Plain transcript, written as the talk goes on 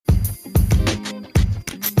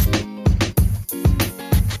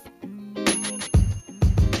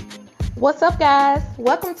What's up, guys?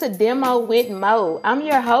 Welcome to Demo with Mo. I'm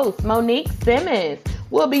your host, Monique Simmons.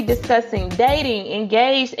 We'll be discussing dating,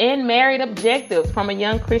 engaged, and married objectives from a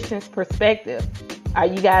young Christian's perspective. Are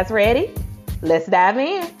you guys ready? Let's dive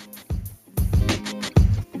in.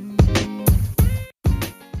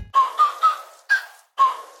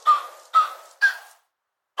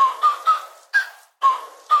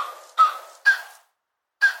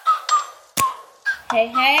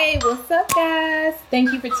 Hey, what's up, guys?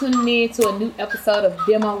 Thank you for tuning in to a new episode of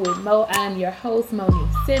Demo with Mo. I am your host, Monique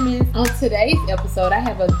Simmons. On today's episode, I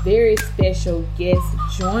have a very special guest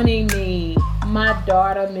joining me, my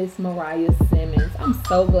daughter, Miss Mariah Simmons. I'm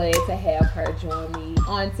so glad to have her join me.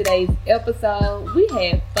 On today's episode, we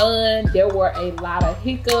had fun. There were a lot of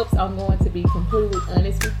hiccups. I'm going to be completely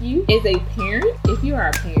honest with you. As a parent, if you are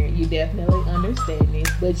a parent, you definitely understand this,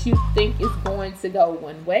 but you think it's going to go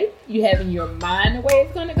one way. You have in your mind the way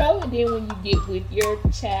it's going to go, and then when you get with your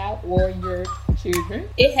child or your children,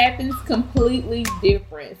 it happens completely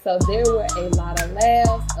different. So there were a lot of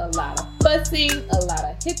laughs, a lot of fussing, a lot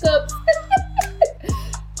of hiccups.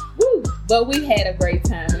 Woo. But we had a great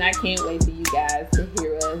time, and I can't wait for you guys to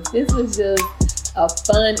hear us. This was just a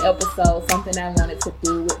fun episode, something I wanted to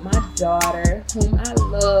do with my daughter, whom I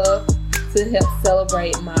love, to help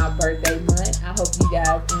celebrate my birthday month. I hope you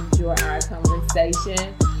guys enjoy our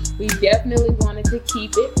conversation. We definitely wanted to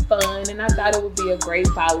keep it fun, and I thought it would be a great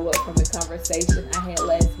follow-up from the conversation I had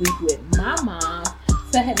last week with my mom.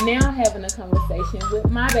 So now having a conversation with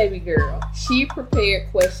my baby girl. She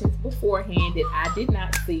prepared questions beforehand that I did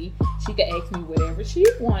not see. She could ask me whatever she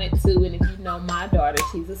wanted to, and if you know my daughter,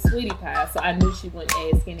 she's a sweetie pie, so I knew she wouldn't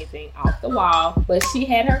ask anything off the wall. But she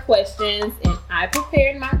had her questions, and I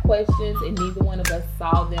prepared my questions, and neither one of us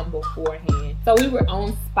saw them beforehand. So we were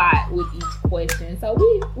on spot with each question. So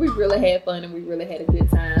we really had fun, and we really had a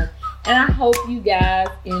good time. And I hope you guys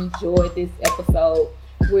enjoyed this episode.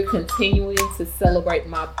 We're continuing to celebrate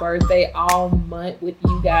my birthday all month with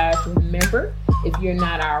you guys. Remember, if you're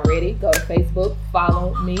not already, go to Facebook,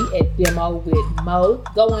 follow me at Demo with Mo.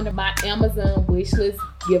 Go under my Amazon wishlist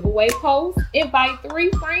giveaway post, invite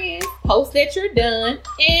 3 friends, post that you're done,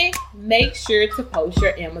 and make sure to post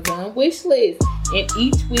your Amazon wishlist. And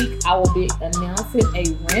each week I will be announcing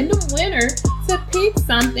a random winner to pick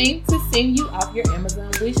something to send you off your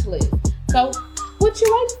Amazon wishlist. So what you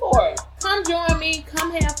waiting for? Come join me,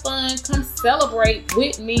 come have fun, come celebrate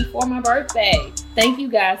with me for my birthday. Thank you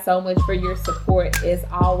guys so much for your support as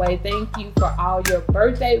always. Thank you for all your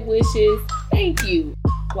birthday wishes. Thank you.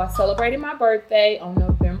 While celebrating my birthday on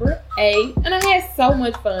November 8th, and I had so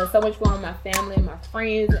much fun with my family and my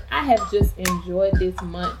friends. I have just enjoyed this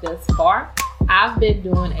month thus far. I've been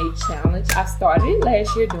doing a challenge. I started it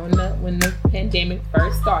last year when the pandemic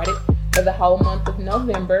first started. For the whole month of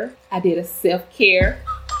November, I did a self-care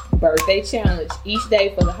birthday challenge. Each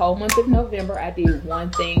day for the whole month of November, I did one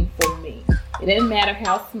thing for me. It didn't matter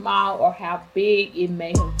how small or how big it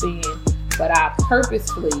may have been, but I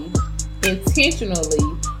purposefully,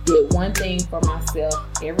 intentionally did one thing for myself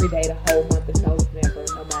every day the whole month of November,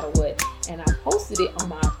 no matter what. And I posted it on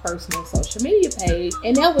my personal social media page,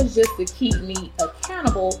 and that was just to keep me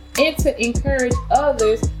accountable and to encourage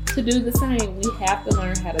others to do the same. We have to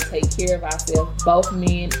learn how to take care of ourselves, both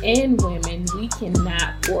men and women. We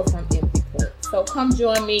cannot pour from empty cups. So come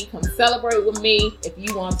join me, come celebrate with me. If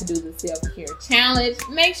you want to do the self-care challenge,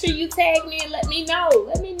 make sure you tag me and let me know.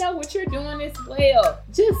 Let me know what you're doing as well.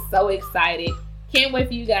 Just so excited. Can't wait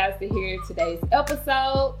for you guys to hear today's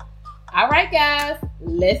episode. All right, guys,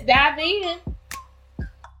 let's dive in.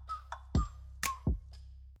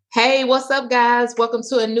 Hey, what's up, guys? Welcome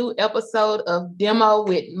to a new episode of Demo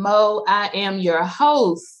with Mo. I am your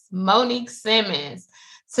host, Monique Simmons.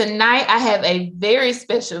 Tonight, I have a very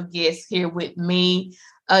special guest here with me,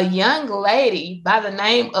 a young lady by the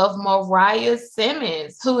name of Mariah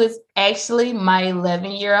Simmons, who is actually my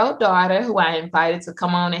 11-year-old daughter, who I invited to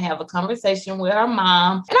come on and have a conversation with her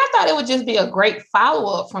mom. And I thought it would just be a great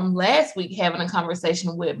follow-up from last week, having a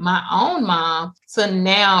conversation with my own mom, to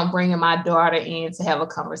now bringing my daughter in to have a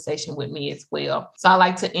conversation with me as well. So I'd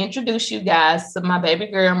like to introduce you guys to my baby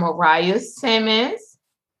girl, Mariah Simmons.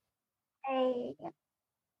 Hey.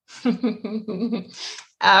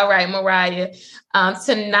 All right, Mariah.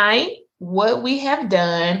 Tonight, what we have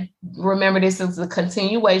done, remember, this is a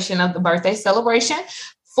continuation of the birthday celebration.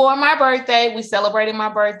 For my birthday, we celebrated my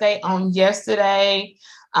birthday on yesterday,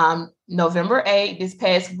 November 8th, this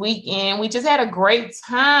past weekend. We just had a great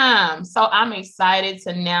time. So I'm excited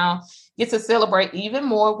to now get to celebrate even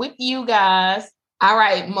more with you guys All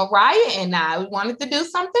right, Mariah and I, we wanted to do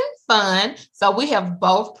something fun. So we have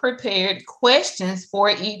both prepared questions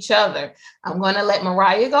for each other. I'm going to let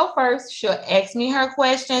Mariah go first. She'll ask me her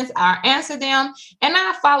questions. I'll answer them. And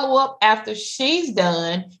I'll follow up after she's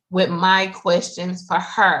done with my questions for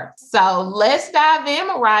her. So let's dive in,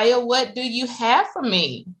 Mariah. What do you have for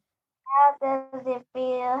me? How does it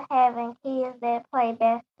feel having kids that play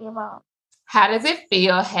basketball? How does it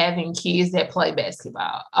feel having kids that play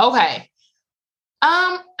basketball? Okay.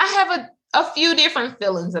 I have a few different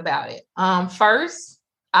feelings about it. First,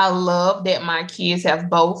 I love that my kids have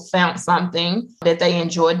both found something that they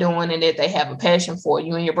enjoy doing and that they have a passion for.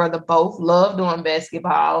 You and your brother both love doing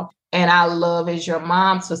basketball. And I love as your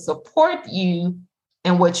mom to support you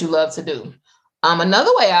in what you love to do.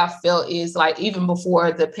 Another way I felt is like even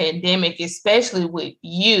before the pandemic, especially with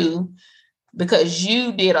you, because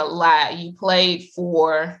you did a lot. You played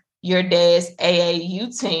for your dad's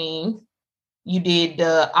AAU team. You did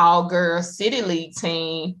the all girls city league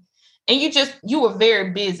team, and you were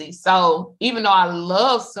very busy. So even though I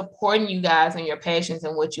love supporting you guys and your passions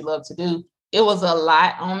and what you love to do, it was a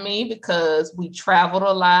lot on me because we traveled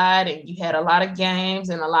a lot and you had a lot of games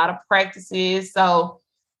and a lot of practices. So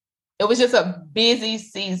it was just a busy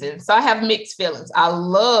season. So I have mixed feelings. I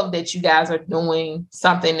love that you guys are doing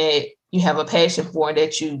something that you have a passion for and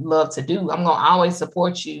that you love to do. I'm going to always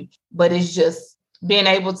support you, but it's just being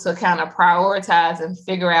able to kind of prioritize and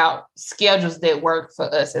figure out schedules that work for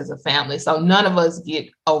us as a family. So none of us get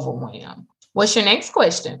overwhelmed. What's your next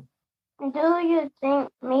question? Do you think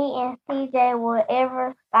me and CJ will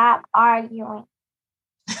ever stop arguing?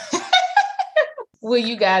 Will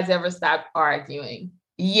you guys ever stop arguing?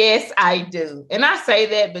 Yes, I do. And I say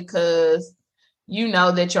that because you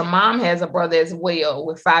know that your mom has a brother as well.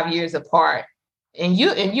 We're 5 years apart. And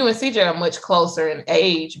you and CJ are much closer in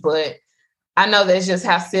age, but I know that's just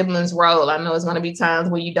how siblings roll. I know it's going to be times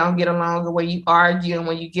where you don't get along or where you argue and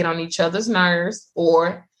when you get on each other's nerves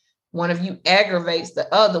or one of you aggravates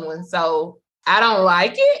the other one. So I don't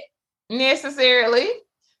like it necessarily,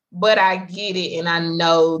 but I get it. And I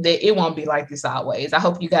know that it won't be like this always. I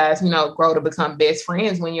hope you guys, grow to become best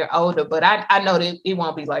friends when you're older, but I know that it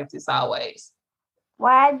won't be like this always.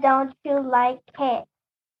 Why don't you like cats?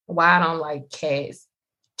 Why I don't like cats?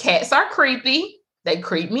 Cats are creepy. They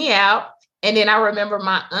creep me out. And then I remember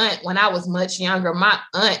my aunt, when I was much younger, my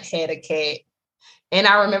aunt had a cat. And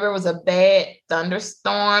I remember it was a bad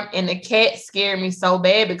thunderstorm and the cat scared me so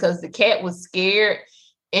bad because the cat was scared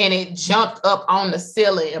and it jumped up on the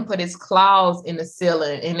ceiling and put its claws in the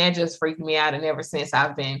ceiling. And that just freaked me out. And ever since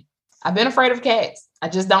I've been afraid of cats. I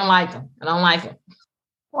just don't like them. I don't like them.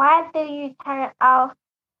 Why do you turn off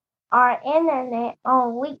our internet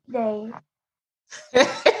on weekdays?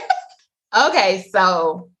 Okay,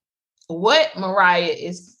 so what Mariah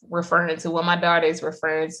is referring to, what my daughter is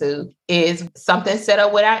referring to, is something set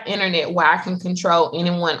up with our internet where I can control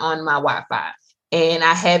anyone on my Wi-Fi. And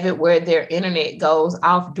I have it where their internet goes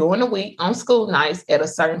off during the week on school nights at a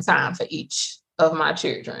certain time for each of my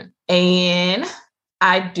children. And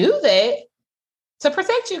I do that to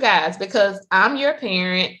protect you guys because I'm your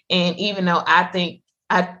parent. And even though I think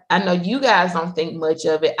I know you guys don't think much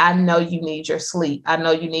of it. I know you need your sleep. I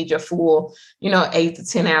know you need your full, 8 to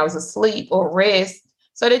 10 hours of sleep or rest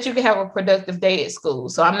so that you can have a productive day at school.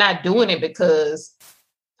 So I'm not doing it because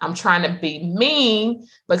I'm trying to be mean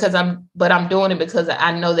but I'm doing it because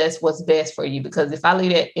I know that's what's best for you. Because if I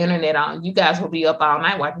leave that internet on, you guys will be up all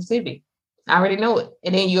night watching TV. I already know it.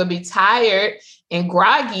 And then you'll be tired and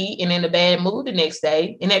groggy and in a bad mood the next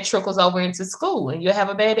day. And that trickles over into school and you'll have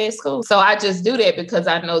a bad day at school. So I just do that because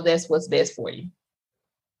I know that's what's best for you.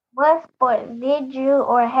 What sport did you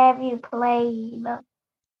or have you played?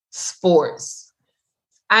 Sports.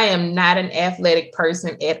 I am not an athletic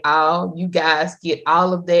person at all. You guys get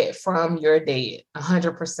all of that from your dad,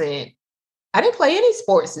 100%. I didn't play any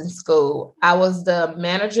sports in school. I was the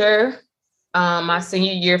manager my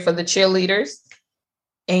senior year for the cheerleaders.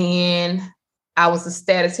 And I was a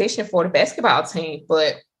statistician for the basketball team,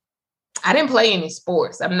 but I didn't play any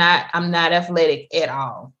sports. I'm not athletic at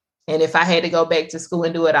all. And if I had to go back to school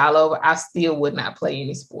and do it all over, I still would not play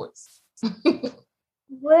any sports.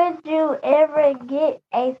 Would you ever get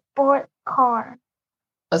a sports car?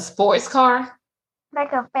 A sports car?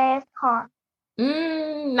 Like a fast car?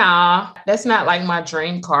 Nah, that's not like my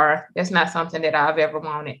dream car. That's not something that I've ever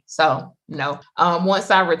wanted. So no. Once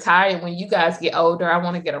I retire, when you guys get older, I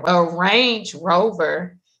want to get a Range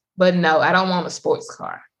Rover. But no, I don't want a sports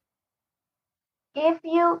car. If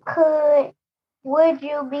you could, would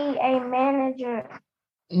you be a manager?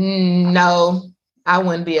 No, I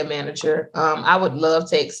wouldn't be a manager. I would love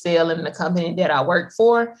to excel in the company that I work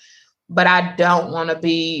for, but I don't want to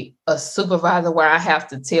be a supervisor where I have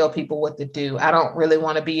to tell people what to do. I don't really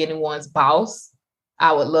want to be anyone's boss.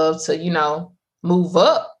 I would love to, move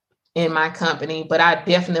up in my company, but I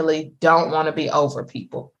definitely don't want to be over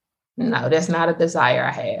people. No, that's not a desire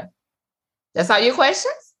I have. That's all your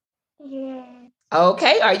questions? Yeah.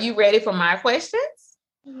 Okay. Are you ready for my questions?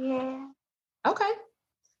 Yeah. Okay.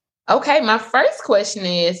 Okay. My first question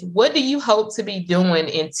is, what do you hope to be doing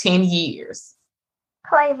in 10 years?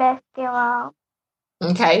 Play basketball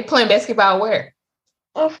Okay. Playing basketball where?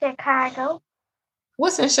 in Chicago.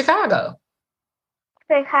 What's in Chicago?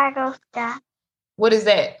 Chicago Sky. What is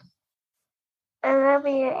that? A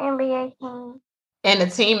WNBA team. And the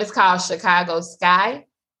team is called Chicago Sky?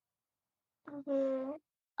 Yeah.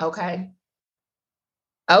 Okay.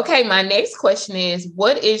 Okay, my next question is,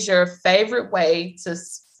 what is your favorite way to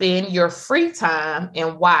spend your free time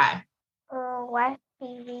and why? Watch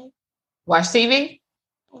TV. Watch TV?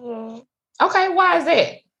 Yeah. Okay, why is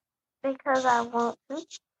that? Because I want to.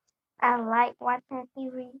 I like watching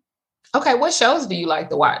TV. Okay, what shows do you like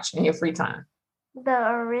to watch in your free time? The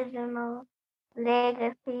original,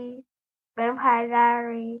 Legacy, Vampire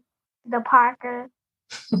Diaries, The Parker,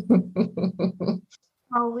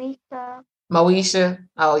 Moesha. Moesha?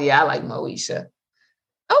 Oh, yeah, I like Moesha.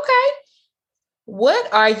 Okay.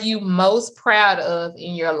 What are you most proud of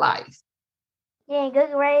in your life? Getting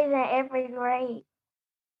good grades in every grade.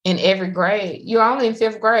 In every grade? You're only in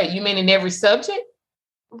fifth grade. You mean in every subject?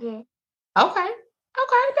 Yeah. Okay.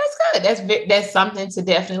 Okay, that's good. That's something to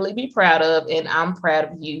definitely be proud of, and I'm proud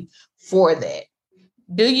of you for that.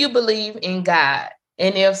 Do you believe in God?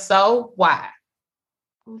 And if so, why?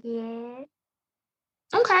 Yeah.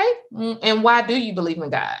 Okay. And why do you believe in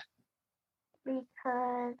God?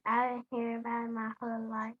 Because I didn't hear about it my whole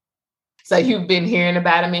life. So you've been hearing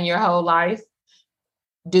about him in your whole life?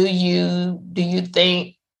 Do you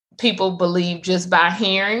think people believe just by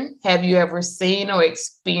hearing? Have you ever seen or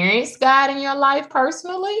experienced God in your life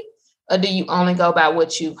personally? Or do you only go by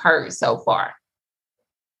what you've heard so far?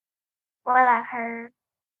 What I heard.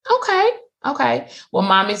 Okay. Okay. Well,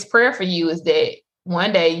 mommy's prayer for you is that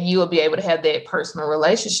one day you will be able to have that personal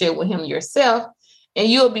relationship with him yourself, and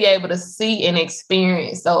you'll be able to see and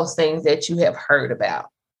experience those things that you have heard about.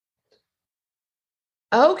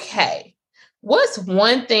 Okay. What's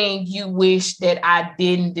one thing you wish that I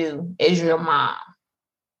didn't do as your mom?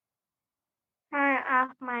 Turn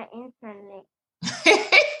off my internet.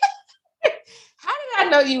 How did I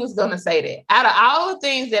know you was going to say that? Out of all the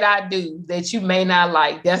things that I do that you may not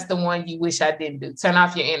like, that's the one you wish I didn't do. Turn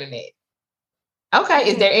off your internet. Okay.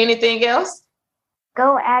 Is there anything else?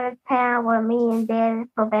 Go out of town with me and Daddy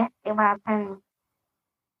for basketball tournament.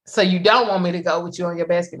 So you don't want me to go with you on your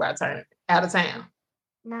basketball tournament out of town?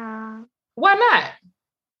 No. Why not?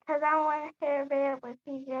 Because I want to share a bed with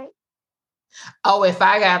PJ. Oh, if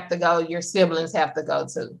I have to go, your siblings have to go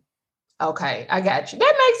too. Okay, I got you.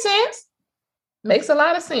 That makes sense. Makes a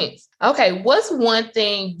lot of sense. Okay, what's one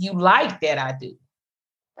thing you like that I do?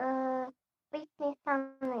 Fix me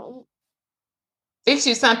something to eat. Fix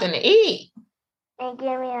you something to eat? And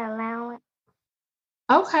give me an allowance.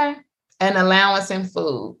 Okay, an allowance in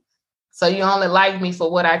food. So you only like me for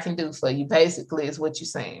what I can do for you, basically, is what you're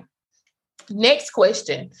saying. Next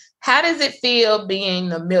question. How does it feel being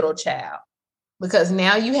the middle child? Because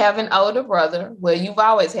now you have an older brother. Well, you've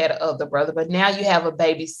always had an older brother, but now you have a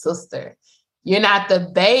baby sister. You're not the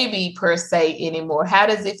baby per se anymore. How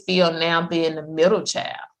does it feel now being the middle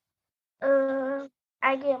child?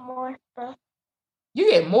 I get more stuff. You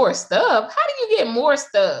get more stuff? How do you get more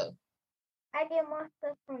stuff? I get more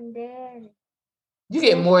stuff from Daddy. You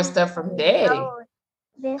get more stuff from Daddy?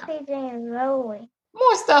 Then CJ and Zoe.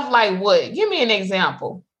 More stuff like what? Give me an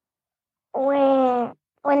example. When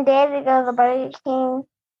Daddy goes to Burger King,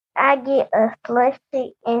 I get a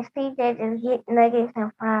slushy and CJ just get nuggets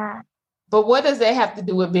and fries. But what does that have to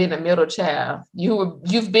do with being a middle child?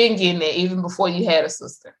 You've been getting it even before you had a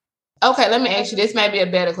sister. Okay, let me ask you. This may be a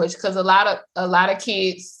better question because a lot of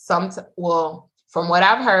kids, from what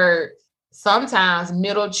I've heard, sometimes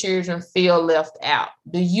middle children feel left out.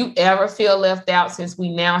 Do you ever feel left out since we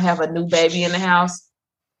now have a new baby in the house?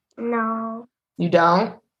 No. You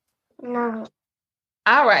don't? No.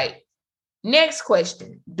 All right. Next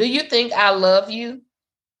question. Do you think I love you?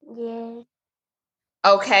 Yes.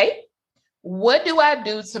 Okay. What do I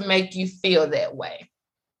do to make you feel that way?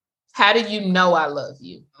 How do you know I love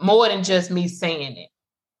you? More than just me saying it.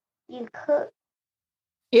 You cook.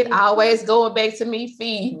 It always going back to me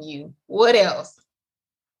feeding you. What else?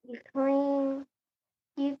 You clean.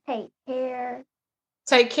 You take care.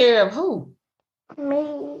 Take care of who?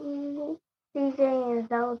 Me, CJ, and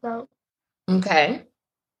Zozo. Okay.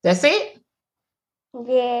 That's it?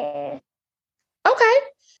 Yeah. Okay.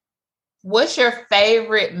 What's your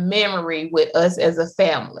favorite memory with us as a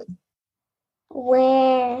family?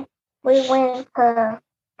 When we went to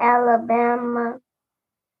Alabama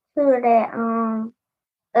to that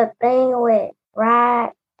a thing with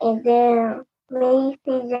ride, and then me,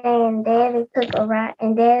 CJ, and Daddy took a ride,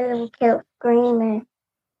 and Daddy kept screaming.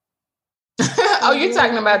 Oh, you're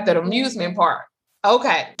talking about the amusement park.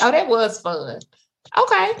 Okay. Oh, that was fun.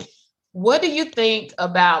 Okay. What do you think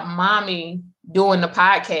about Mommy doing the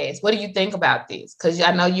podcast? What do you think about this? Because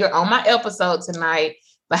I know you're on my episode tonight,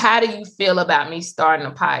 but how do you feel about me starting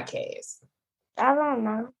a podcast? I don't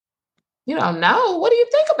know. You don't know? What do you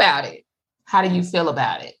think about it? How do you feel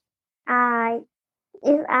about it?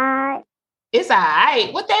 It's I. It's all right.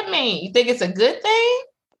 What that mean? You think it's a good thing?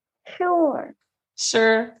 Sure.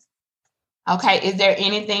 Sure. Okay. Is there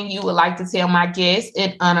anything you would like to tell my guests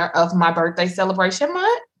in honor of my birthday celebration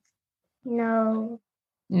month? No.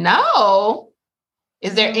 No.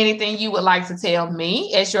 Is there anything you would like to tell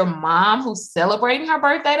me as your mom who's celebrating her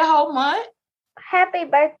birthday the whole month? Happy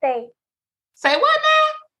birthday. Say what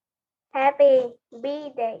now? Happy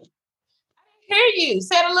B-Day. Hear you.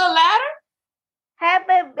 Say it a little louder.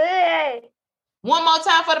 Happy birthday. One more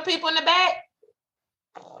time for the people in the back.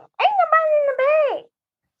 Ain't nobody in the back.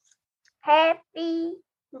 Happy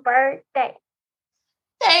birthday.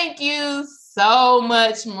 Thank you so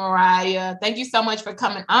much, Mariah. Thank you so much for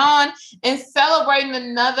coming on and celebrating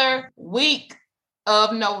another week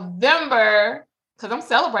of November, because I'm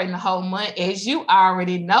celebrating the whole month, as you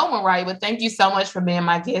already know, Mariah. But thank you so much for being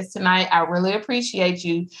my guest tonight. I really appreciate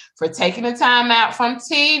you for taking the time out from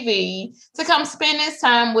TV to come spend this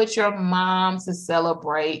time with your mom to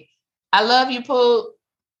celebrate. I love you, Poop.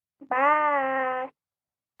 Bye.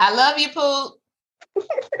 I love you, Poop.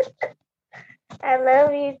 I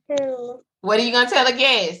love you too. What are you going to tell the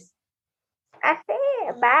guests? I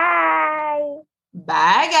said bye.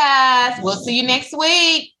 Bye, guys. We'll see you next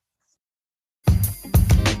week.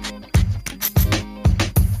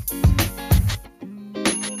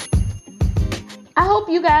 I hope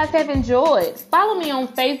you guys have enjoyed. Follow me on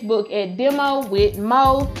Facebook at Demo with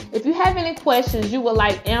Mo. If you have any questions you would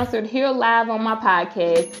like answered here live on my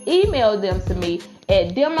podcast, email them to me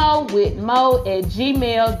at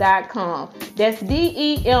demowithmo@gmail.com. That's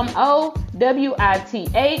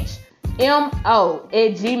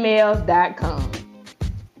DEMOWITHMO@gmail.com.